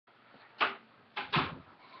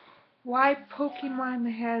Why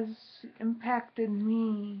Pokemon has impacted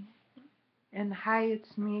me and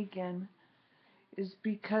highlights me again is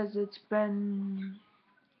because it's been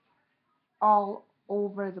all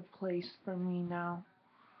over the place for me now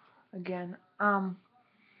again.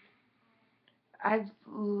 I've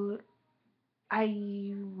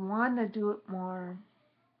I want to do it more,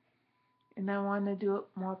 and I want to do it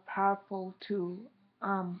more powerful too.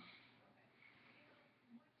 Um,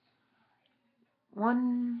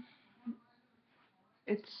 one,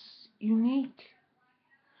 it's unique.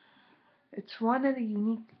 It's one of the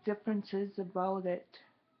unique differences about it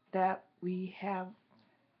that we have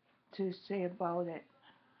to say about it.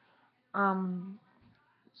 Um,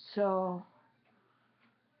 so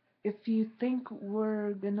if you think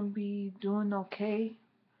we're gonna be doing okay,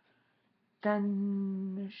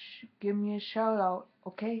 then give me a shout out,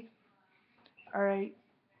 okay? Alright,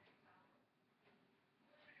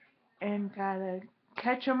 and gotta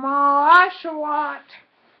catch 'em all, Oshawott!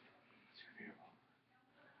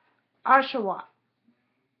 Oshawott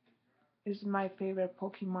is my favorite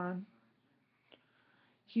Pokemon.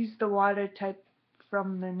 He's the water type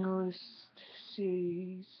from the newest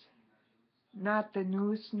series. Not the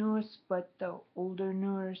newest, but the older,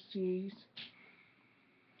 newer series.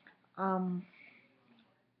 Um,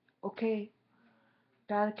 okay.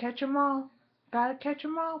 Gotta catch 'em all. Gotta catch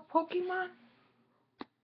 'em all, Pokemon.